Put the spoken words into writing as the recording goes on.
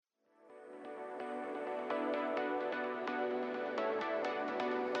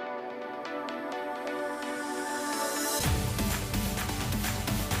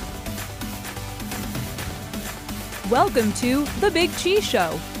Welcome to The Big Chee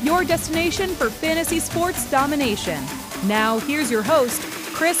Show, your destination for fantasy sports domination. Now, here's your host,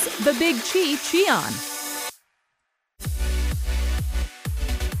 Chris The Big Chee Cichon.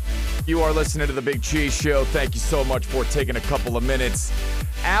 You are listening to The Big Chee Show. Thank you so much for taking a couple of minutes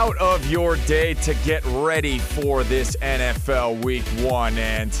out of your day to get ready for this NFL Week 1.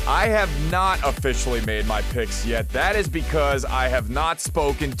 And I have not officially made my picks yet. That is because I have not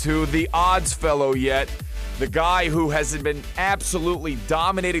spoken to the Odds Fellow yet. The guy who has been absolutely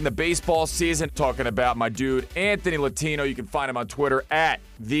dominating the baseball season. Talking about my dude, Anthony Latino. You can find him on Twitter at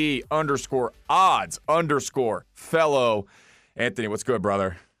 @the_odds_fellow. Anthony, what's good,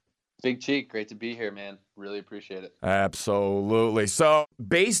 brother? Big Chee, great to be here, man. Really appreciate it. Absolutely. So,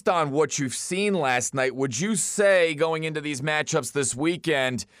 based on what you've seen last night, would you say going into these matchups this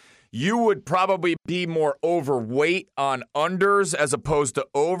weekend, you would probably be more overweight on unders as opposed to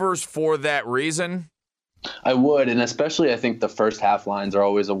overs for that reason? I would, and especially I think the first half lines are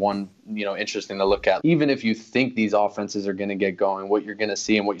always interesting to look at. Even if you think these offenses are going to get going, what you're going to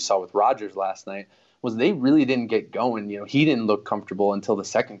see and what you saw with Rodgers last night was they really didn't get going. He didn't look comfortable until the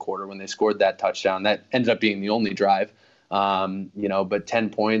second quarter when they scored that touchdown. That ended up being the only drive. But 10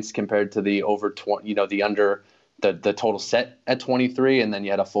 points compared to the over 20, the under the total set at 23, and then you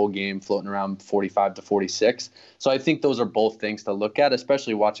had a full game floating around 45 to 46. So I think those are both things to look at,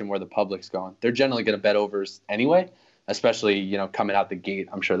 especially watching where the public's going. They're generally going to bet overs anyway, especially, coming out the gate.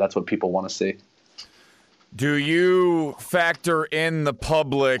 I'm sure that's what people want to see. Do you factor in the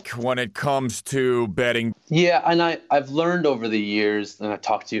public when it comes to betting? Yeah, and I've learned over the years, and I've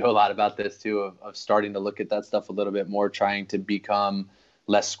talked to you a lot about this too, of starting to look at that stuff a little bit more, trying to become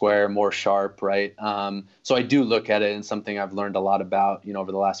less square, more sharp, right? So I do look at it, and something I've learned a lot about,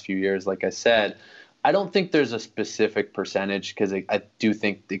 over the last few years. Like I said, I don't think there's a specific percentage because I do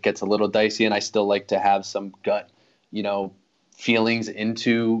think it gets a little dicey, and I still like to have some gut, feelings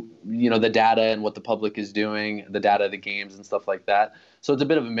into, the data and what the public is doing, the data of the games and stuff like that. So it's a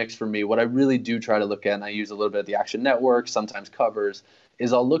bit of a mix for me. What I really do try to look at, and I use a little bit of the Action Network, sometimes covers,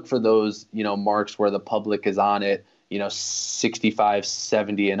 is I'll look for those, marks where the public is on it, 65,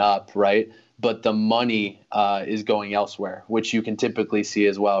 70 and up, right? But the money is going elsewhere, which you can typically see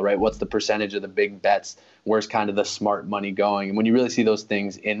as well, right? What's the percentage of the big bets? Where's kind of the smart money going? And when you really see those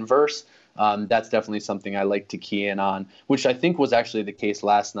things inverse, that's definitely something I like to key in on, which I think was actually the case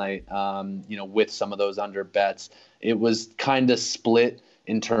last night, with some of those under bets. It was kind of split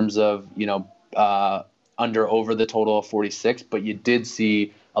in terms of, under over the total of 46, but you did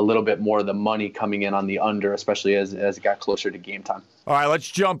see a little bit more of the money coming in on the under, especially as it got closer to game time. All right, let's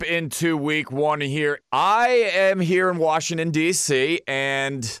jump into week 1 here. I am here in Washington, D.C.,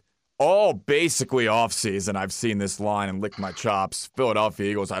 and all basically offseason, I've seen this line and licked my chops.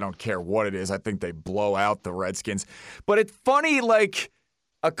 Philadelphia Eagles, I don't care what it is. I think they blow out the Redskins. But it's funny,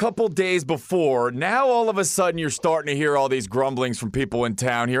 a couple days before, now all of a sudden you're starting to hear all these grumblings from people in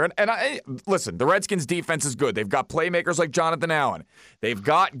town here. And listen, the Redskins' defense is good. They've got playmakers like Jonathan Allen. They've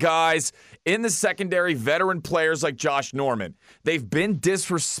got guys in the secondary, veteran players like Josh Norman. They've been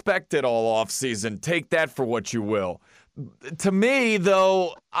disrespected all offseason. Take that for what you will. To me,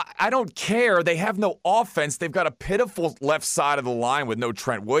 though, I don't care. They have no offense. They've got a pitiful left side of the line with no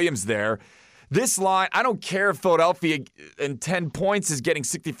Trent Williams there. This line, I don't care if Philadelphia in 10 points is getting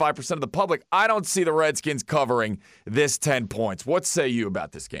 65% of the public. I don't see the Redskins covering this 10 points. What say you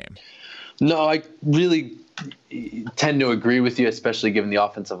about this game? No, I really tend to agree with you, especially given the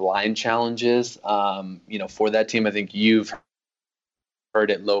offensive line challenges, for that team. I think you've heard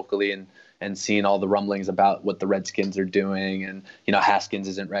it locally and seen all the rumblings about what the Redskins are doing. And, Haskins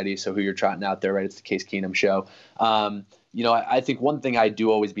isn't ready, so who you're trotting out there, right? It's the Case Keenum show. I think one thing I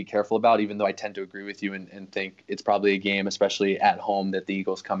do always be careful about, even though I tend to agree with you and think it's probably a game, especially at home, that the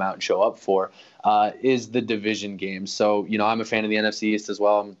Eagles come out and show up for, is the division game. So, I'm a fan of the NFC East as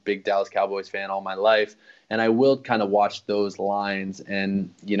well. I'm a big Dallas Cowboys fan all my life. And I will kind of watch those lines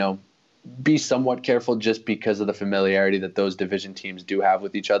and, be somewhat careful just because of the familiarity that those division teams do have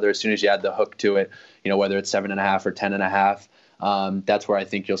with each other. As soon as you add the hook to it, whether it's 7.5 or 10.5, that's where I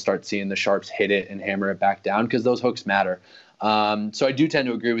think you'll start seeing the sharps hit it and hammer it back down because those hooks matter. So I do tend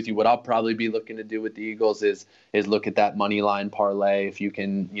to agree with you. What I'll probably be looking to do with the Eagles is look at that money line parlay. If you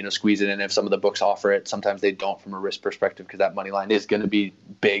can, squeeze it in, if some of the books offer it, sometimes they don't from a risk perspective because that money line is going to be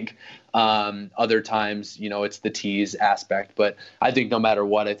big. Other times, it's the tease aspect. But I think no matter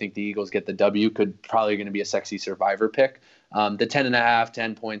what, I think the Eagles get the W. Could probably going to be a sexy survivor pick. The 10.5,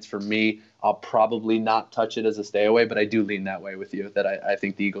 10 points for me, I'll probably not touch it as a stay away, but I do lean that way with you, that I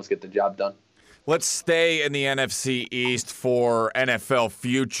think the Eagles get the job done. Let's stay in the NFC East for NFL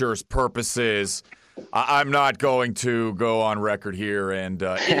futures purposes. I'm not going to go on record here. And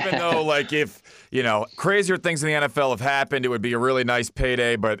even though, like, if, crazier things in the NFL have happened, it would be a really nice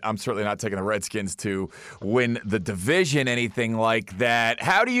payday, but I'm certainly not taking the Redskins to win the division, anything like that.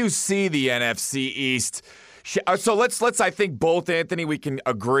 How do you see the NFC East? So let's I think both, Anthony, we can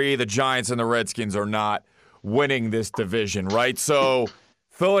agree the Giants and the Redskins are not winning this division, right? So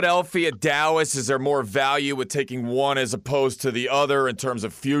Philadelphia, Dallas, is there more value with taking one as opposed to the other in terms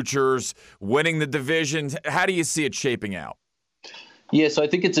of futures, winning the division? How do you see it shaping out? Yeah, so I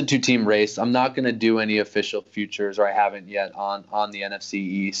think it's a two-team race. I'm not going to do any official futures, or I haven't yet, on the NFC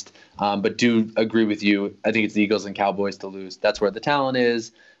East, but do agree with you. I think it's the Eagles and Cowboys to lose. That's where the talent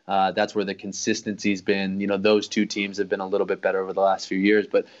is. That's where the consistency's been. Those two teams have been a little bit better over the last few years.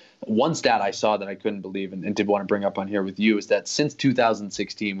 But one stat I saw that I couldn't believe and did want to bring up on here with you is that since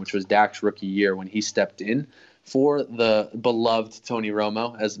 2016, which was Dak's rookie year when he stepped in for the beloved Tony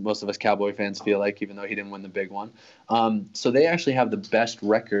Romo, as most of us Cowboy fans feel like, even though he didn't win the big one. So they actually have the best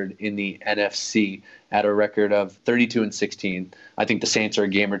record in the NFC at a record of 32-16. I think the Saints are a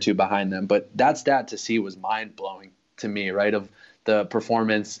game or two behind them. But that stat to see was mind-blowing to me, right, of the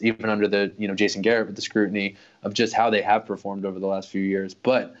performance, even under the Jason Garrett with the scrutiny of just how they have performed over the last few years.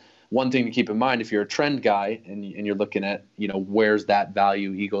 But one thing to keep in mind, if you're a trend guy and you're looking at, where's that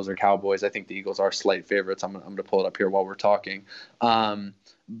value, Eagles or Cowboys, I think the Eagles are slight favorites. I'm going to pull it up here while we're talking.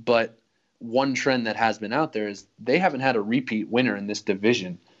 But one trend that has been out there is they haven't had a repeat winner in this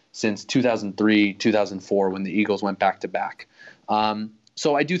division since 2003, 2004, when the Eagles went back-to-back.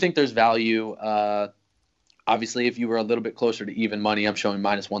 So I do think there's value. Obviously, if you were a little bit closer to even money, I'm showing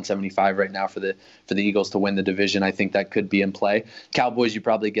minus 175 right now for the Eagles to win the division. I think that could be in play. Cowboys, you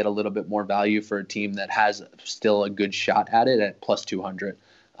probably get a little bit more value for a team that has still a good shot at it at plus 200.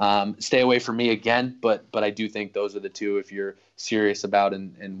 Stay away from me again, but I do think those are the two. If you're serious about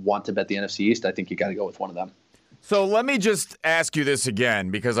and want to bet the NFC East, I think you got to go with one of them. So let me just ask you this again,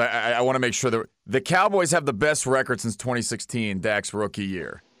 because I want to make sure that the Cowboys have the best record since 2016, Dak's rookie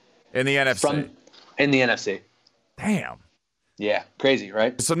year, in the NFC. In the NFC. Damn. Yeah, crazy,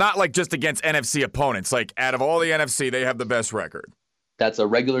 right? So not like just against NFC opponents. Like, out of all the NFC, they have the best record. That's a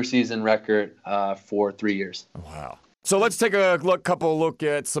regular season record for 3 years. Wow. So let's take a look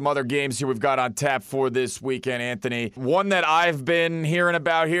at some other games here we've got on tap for this weekend, Anthony. One that I've been hearing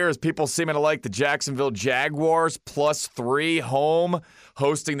about here is people seeming to like the Jacksonville Jaguars +3 home,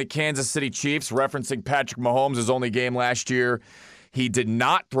 hosting the Kansas City Chiefs, referencing Patrick Mahomes' only game last year. He did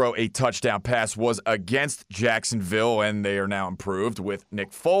not throw a touchdown pass, was against Jacksonville, and they are now improved with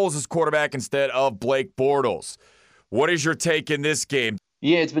Nick Foles as quarterback instead of Blake Bortles. What is your take in this game?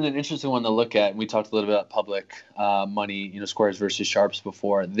 Yeah, it's been an interesting one to look at. We talked a little bit about public money, squares versus sharps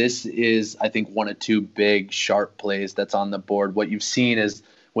before. This is, I think, one of two big sharp plays that's on the board. What you've seen is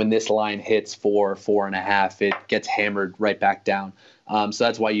when this line hits 4.5, it gets hammered right back down. So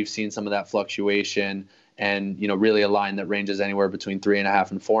that's why you've seen some of that fluctuation. And, really a line that ranges anywhere between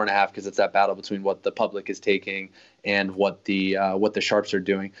 3.5 and 4.5, because it's that battle between what the public is taking and what the sharps are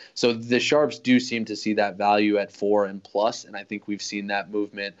doing. So the sharps do seem to see that value at 4 and plus, and I think we've seen that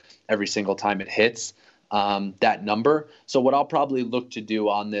movement every single time it hits that number. So what I'll probably look to do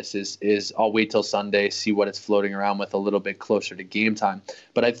on this is I'll wait till Sunday, see what it's floating around with a little bit closer to game time.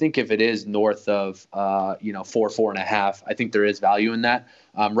 But I think if it is north of 4.5, I think there is value in that.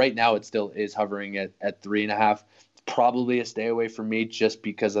 Right now, it still is hovering at 3.5. Probably a stay away from me just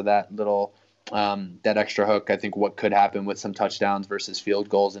because of that little that extra hook. I think what could happen with some touchdowns versus field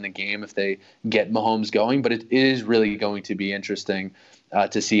goals in a game if they get Mahomes going. But it is really going to be interesting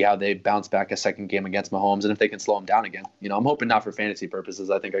to see how they bounce back a second game against Mahomes and if they can slow him down again. I'm hoping not for fantasy purposes.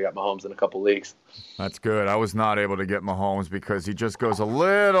 I think I got Mahomes in a couple leagues. That's good. I was not able to get Mahomes because he just goes a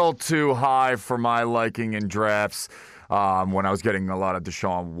little too high for my liking in drafts. When I was getting a lot of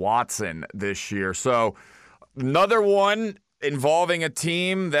Deshaun Watson this year. So another one involving a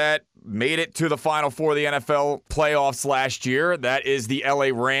team that made it to the Final Four of the NFL playoffs last year. That is the LA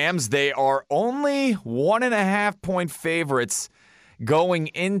Rams. They are only 1.5-point favorites going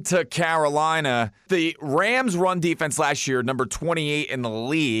into Carolina. The Rams' run defense last year, number 28 in the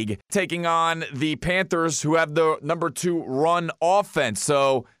league, taking on the Panthers, who have the number 2 run offense.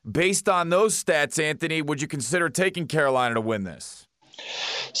 So based on those stats, Anthony, would you consider taking Carolina to win this?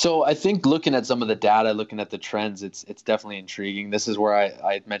 So I think looking at some of the data, looking at the trends, it's definitely intriguing. This is where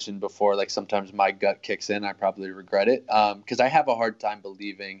I had mentioned before, like sometimes my gut kicks in. I probably regret it because I have a hard time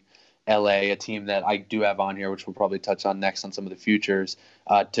believing LA, a team that I do have on here, which we'll probably touch on next on some of the futures,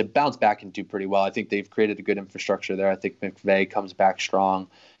 to bounce back and do pretty well. I think they've created a good infrastructure there. I think McVay comes back strong.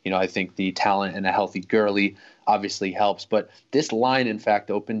 I think the talent and a healthy Gurley obviously helps. But this line, in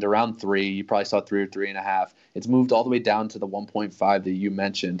fact, opened around 3. You probably saw 3 or 3.5. It's moved all the way down to the 1.5 that you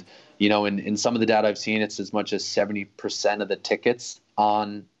mentioned. In some of the data I've seen, it's as much as 70% of the tickets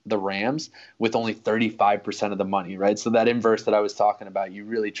on the Rams with only 35% of the money, right? So that inverse that I was talking about, you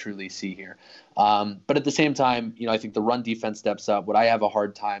really truly see here. But at the same time, I think the run defense steps up. What I have a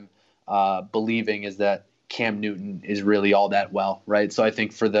hard time believing is that Cam Newton is really all that well, right? So I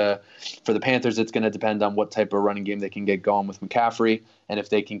think for the Panthers, it's going to depend on what type of running game they can get going with McCaffrey and if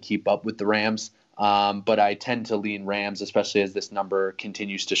they can keep up with the Rams. But I tend to lean Rams, especially as this number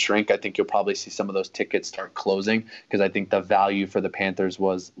continues to shrink. I think you'll probably see some of those tickets start closing because I think the value for the Panthers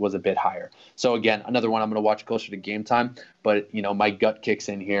was a bit higher. So again, another one I'm going to watch closer to game time. But my gut kicks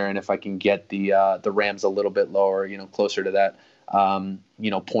in here, and if I can get the Rams a little bit lower, closer to that,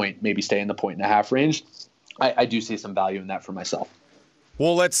 point, maybe stay in the 1.5 range, I do see some value in that for myself.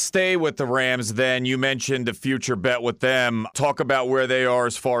 Well, let's stay with the Rams then. You mentioned a future bet with them. Talk about where they are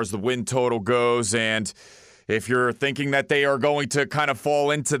as far as the win total goes, and if you're thinking that they are going to kind of fall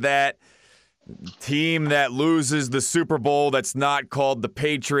into that team that loses the Super Bowl that's not called the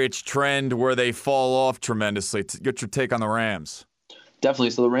Patriots trend where they fall off tremendously. Get your take on the Rams.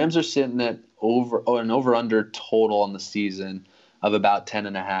 Definitely. So the Rams are sitting at an over-under total on the season of about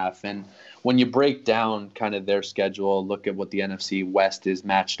 10.5. And when you break down kind of their schedule, look at what the NFC West is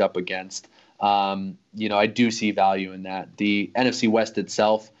matched up against, I do see value in that. The NFC West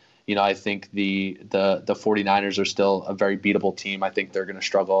itself, I think the 49ers are still a very beatable team. I think they're going to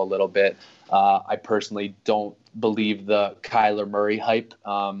struggle a little bit. I personally don't believe the Kyler Murray hype.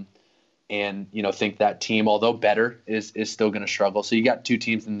 And think that team, although better, is still going to struggle. So you got two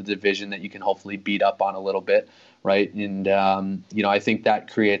teams in the division that you can hopefully beat up on a little bit, right? And I think that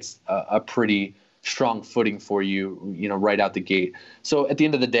creates a pretty strong footing for you, right out the gate. So at the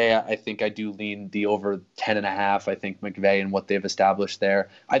end of the day, I think I do lean the over 10.5. I think McVay and what they've established there,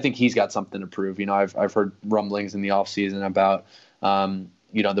 I think he's got something to prove. I've heard rumblings in the offseason about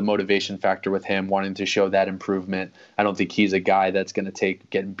the motivation factor with him wanting to show that improvement. I don't think he's a guy that's going to take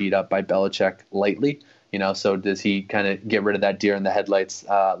getting beat up by Belichick lightly. So does he kind of get rid of that deer in the headlights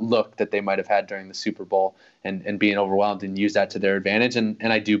look that they might have had during the Super Bowl and being overwhelmed and use that to their advantage? And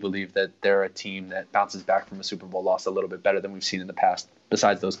I do believe that they're a team that bounces back from a Super Bowl loss a little bit better than we've seen in the past,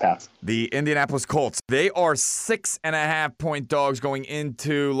 besides those paths. The Indianapolis Colts, they are 6.5-point dogs going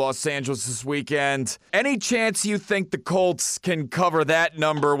into Los Angeles this weekend. Any chance you think the Colts can cover that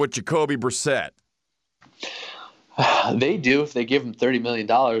number with Jacoby Brissett? They do if they give him $30 million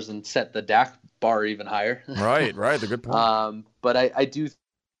and set the Dak bar even higher. Right. The good point. But I do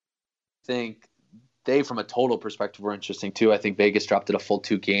think they, from a total perspective, were interesting too. I think Vegas dropped it a full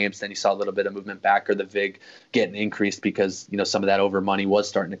 2 games. Then you saw a little bit of movement back, or the VIG getting increased because some of that over money was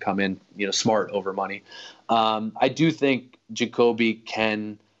starting to come in. Smart over money. I do think Jacoby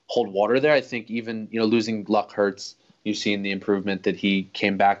can hold water there. I think even losing Luck hurts. You've seen the improvement that he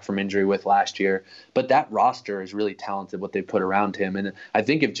came back from injury with last year. But that roster is really talented, what they put around him. And I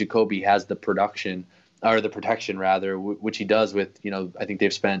think if Jacoby has the protection, which he does with, I think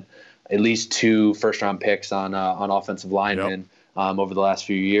they've spent at least 2 first-round picks on offensive linemen over the last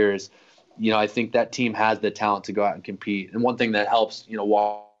few years. I think that team has the talent to go out and compete. And one thing that helps,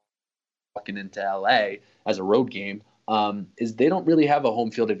 walking into LA as a road game, is they don't really have a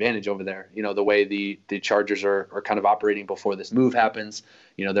home field advantage over there. The way the Chargers are kind of operating before this move happens,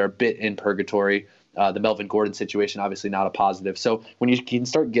 they're a bit in purgatory. The Melvin Gordon situation, obviously not a positive. So when you can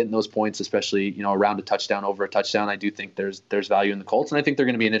start getting those points, especially, around a touchdown, over a touchdown, I do think there's value in the Colts. And I think they're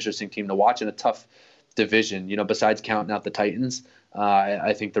going to be an interesting team to watch in a tough division. Besides counting out the Titans,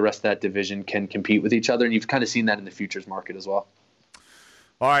 I think the rest of that division can compete with each other. And you've kind of seen that in the futures market as well.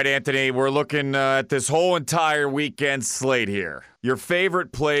 All right, Anthony, we're looking at this whole entire weekend slate here. Your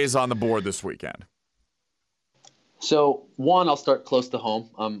favorite plays on the board this weekend? So one, I'll start close to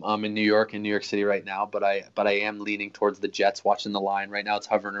home. I'm in New York City right now, but I am leaning towards the Jets. Watching the line right now, it's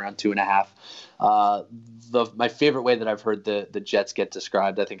hovering around 2.5. My favorite way that I've heard the Jets get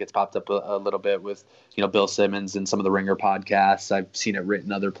described, I think it's popped up a little bit with Bill Simmons and some of the Ringer podcasts. I've seen it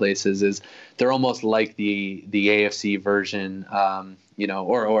written other places. Is they're almost like the AFC version,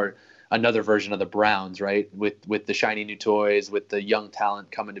 or another version of the Browns, right? With the shiny new toys, with the young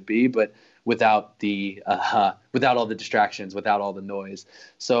talent coming to be, but without all the distractions, without all the noise.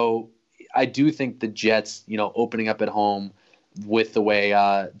 So I do think the Jets, opening up at home with the way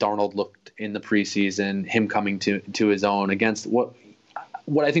Darnold looked in the preseason, him coming to his own against what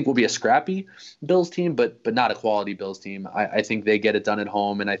what I think will be a scrappy Bills team, but not a quality Bills team. I think they get it done at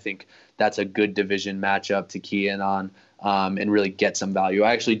home, and I think that's a good division matchup to key in on and really get some value.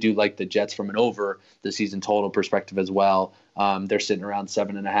 I actually do like the Jets from an over the season total perspective as well. They're sitting around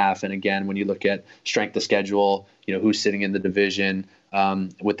 7.5. And again, when you look at strength of schedule, who's sitting in the division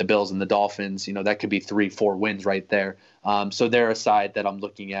with the Bills and the Dolphins, that could be 3-4 wins right there. So they're a side that I'm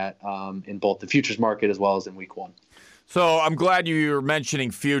looking at in both the futures market as well as in week 1. So I'm glad you were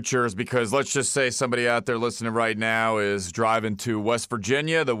mentioning futures, because let's just say somebody out there listening right now is driving to West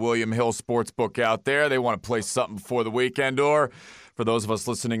Virginia, the William Hill Sportsbook out there. They want to play something before the weekend, or for those of us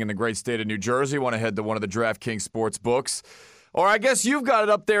listening in the great state of New Jersey, want to head to one of the DraftKings Sportsbooks. Or I guess you've got it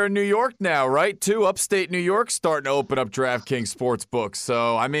up there in New York now, right? Too, upstate New York starting to open up DraftKings Sportsbooks.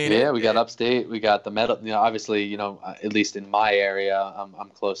 So, I mean... Yeah, we got upstate. We got the Meadow... obviously, at least in my area,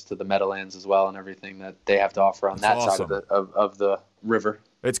 I'm close to the Meadowlands as well and everything that they have to offer on that awesome. side of the river.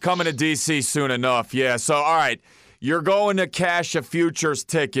 It's coming to D.C. soon enough, yeah. So, all right, you're going to cash a futures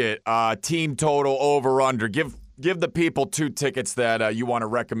ticket, team total over-under. Give the people 2 tickets that you want to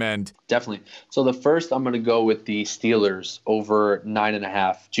recommend. Definitely. So the first, I'm going to go with the Steelers over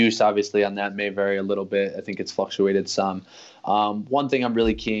 9.5. Juice, obviously, on that may vary a little bit. I think it's fluctuated some. One thing I'm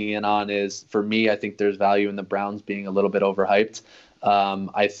really keying in on is, for me, I think there's value in the Browns being a little bit overhyped.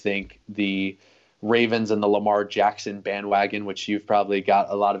 I think the Ravens and the Lamar Jackson bandwagon, which you've probably got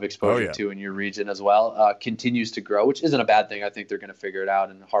a lot of exposure to in your region as well, continues to grow, which isn't a bad thing. I think they're going to figure it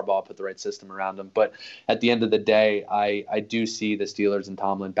out, and Harbaugh put the right system around them. But at the end of the day, I do see the Steelers and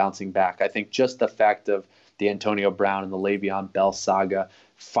Tomlin bouncing back. I think just the fact of the Antonio Brown and the Le'Veon Bell saga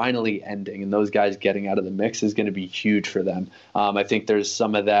finally ending and those guys getting out of the mix is going to be huge for them. I think there's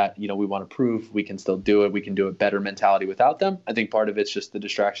some of that, we want to prove we can still do it. We can do it better mentality without them. I think part of it's just the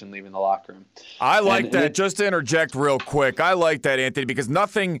distraction leaving the locker room. I like that. Just to interject real quick, I like that, Anthony, because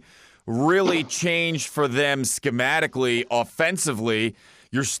nothing really changed for them schematically, offensively.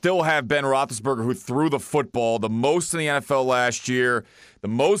 You still have Ben Roethlisberger, who threw the football the most in the NFL last year, the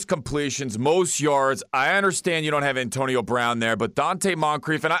most completions, most yards. I understand you don't have Antonio Brown there, but Dante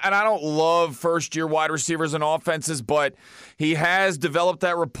Moncrief, and I don't love first-year wide receivers and offenses, but he has developed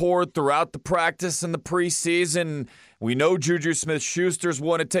that rapport throughout the practice and the preseason. We know Juju Smith-Schuster's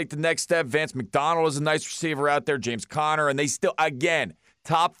want to take the next step. Vance McDonald is a nice receiver out there, James Conner, and they still, again,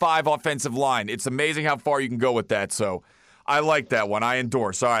 top 5 offensive line. It's amazing how far you can go with that, so I like that one. I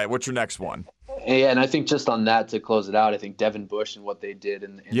endorse. All right, what's your next one? Yeah, and I think just on that, to close it out, I think Devin Bush and what they did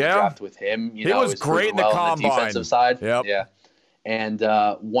in the draft with him, he was great in the combine. On the defensive side. Yep. Yeah. And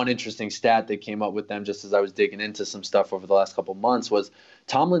one interesting stat that came up with them just as I was digging into some stuff over the last couple of months was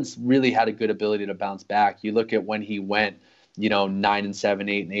Tomlin's really had a good ability to bounce back. You look at when he went 9-7,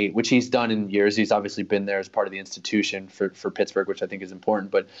 8-8, which he's done in years. He's obviously been there as part of the institution for Pittsburgh, which I think is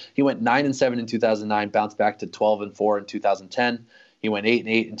important. But he went 9-7 in 2009, bounced back to 12-4 in 2010. He went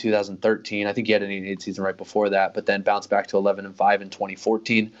 8-8 in 2013. I think he had an 8-8 season right before that, but then bounced back to 11-5 in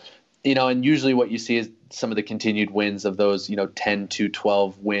 2014. And usually what you see is some of the continued wins of those,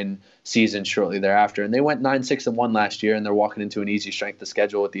 10-12 win seasons shortly thereafter. And they went 9-6-1 last year, and they're walking into an easy strength of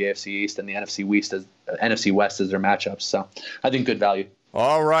schedule with the AFC East and the NFC West as their matchups. So I think good value.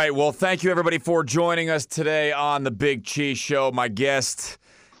 All right. Well, thank you, everybody, for joining us today on the Big Chee Show. My guest,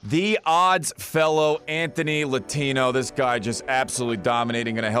 the Odds Fellow Anthony Latino. This guy just absolutely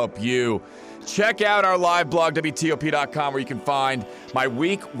dominating, going to help you. Check out our live blog, WTOP.com, where you can find my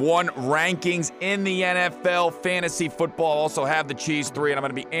Week 1 rankings in the NFL fantasy football. Also have the Cheese 3, and I'm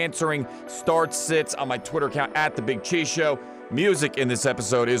going to be answering start sits on my Twitter account at The Big Chee Show. Music in this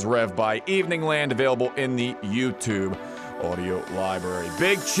episode is Rev by Evening Land, available in the YouTube audio library.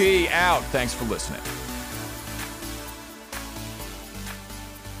 Big Chee out. Thanks for listening.